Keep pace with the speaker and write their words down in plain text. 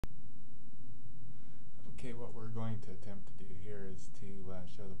going to attempt to do here is to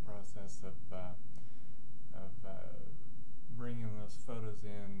show the process of bringing those photos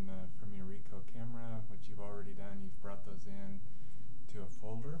in from your Ricoh camera, which you've already done. You've brought those in to a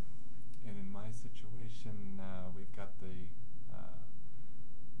folder, and in my situation we've got the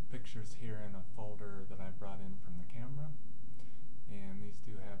pictures here in a folder that I brought in from the camera, and these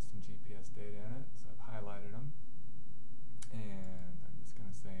do have some GPS data in it, so I've highlighted them, and I'm just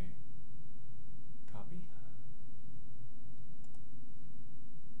going to say copy,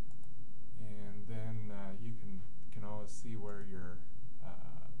 and then you can always see where your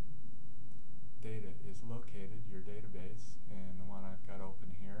data is located, your database, and the one I've got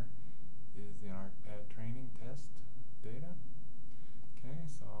open here is the Arcmap training test data. Okay,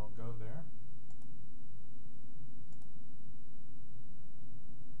 so I'll go there.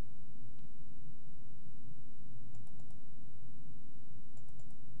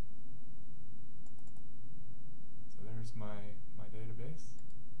 So there's my database.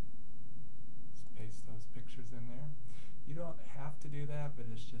 Just paste those pictures in there. You don't have to do that, but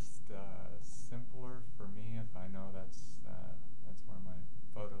it's just simpler for me if I know that's where my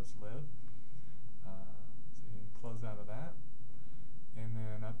photos live. So you can close out of that, and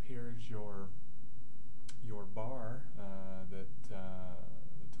then up here is your bar, the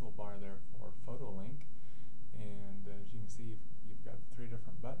toolbar there for Photolink, and as you can see, you've got 3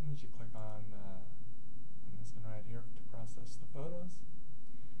 different buttons. You click on this one right here to process the photos,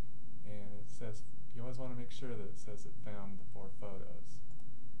 and it says, you always want to make sure that it says it found the 4 photos.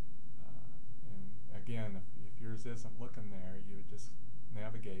 And again, if yours isn't looking there, you would just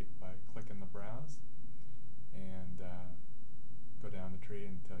navigate by clicking the browse and go down the tree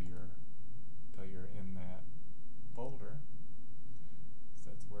until you're in that folder.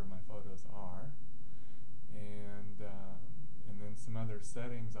 So that's where my photos are. And then some other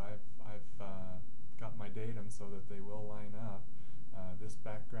settings. I've got my datum so that they will line up. This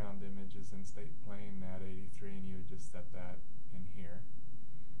background image is in state plane nat 83, and you would just set that in here.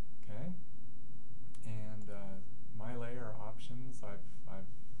 Okay, and my layer options, I've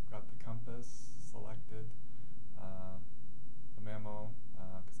got the compass selected, the memo,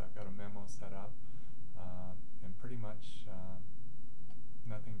 because I've got a memo set up, and pretty much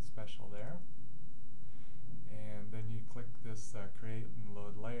nothing special there. And then you click this create and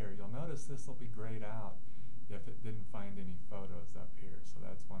load layer. You'll notice this will be grayed out if it didn't find any photos up here, so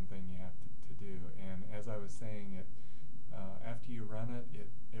that's one thing you have to do. And as I was saying, after you run it,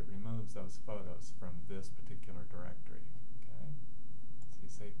 it removes those photos from this particular directory. Okay, so you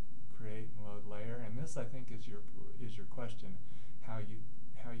say create and load layer, and this I think is your question, how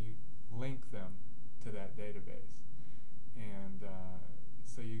you link them to that database. And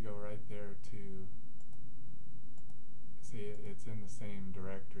so you go right there to see it's in the same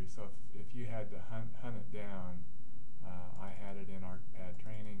directory. So if you had to hunt it down, I had it in Arcmap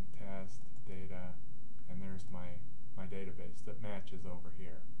training test data, and there's my database that matches over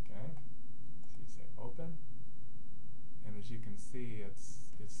here. Okay, so you say open, and as you can see,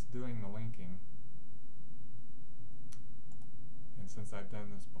 it's doing the linking. And since I've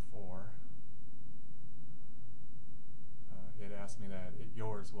done this before, it asked me that.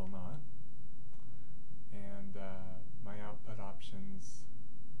 Yours will not. And my output options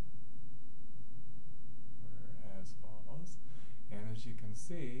were as follows. And as you can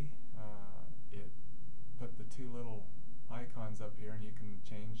see, it put the 2 little icons up here, and you can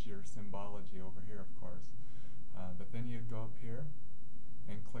change your symbology over here, of course. But then you'd go up here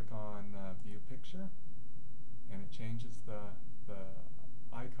and click on View Picture, and it changes the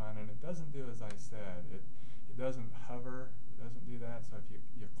icon, and it doesn't do as I said. It doesn't hover, it doesn't do that, so if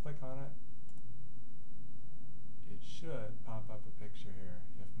you click on it, it should pop up a picture here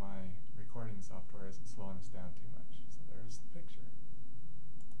if my recording software isn't slowing us down too much. So there's the picture.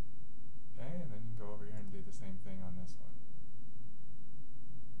 Okay, and then you can go over here and do the same thing on this one.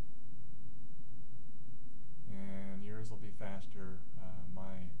 And yours will be faster.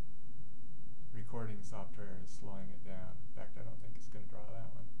 My recording software is slowing it down. In fact, I don't think it's going to draw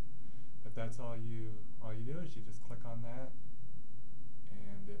that one. But that's all you do is you just click on that,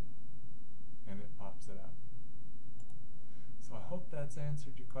 and it pops it up. So I hope that's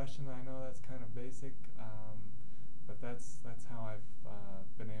answered your question. I know that's kind of basic, but that's how I've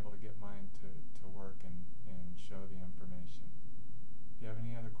been able to get mine to work and show the information. If you have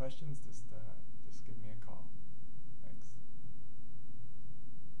any other questions, just give me a call.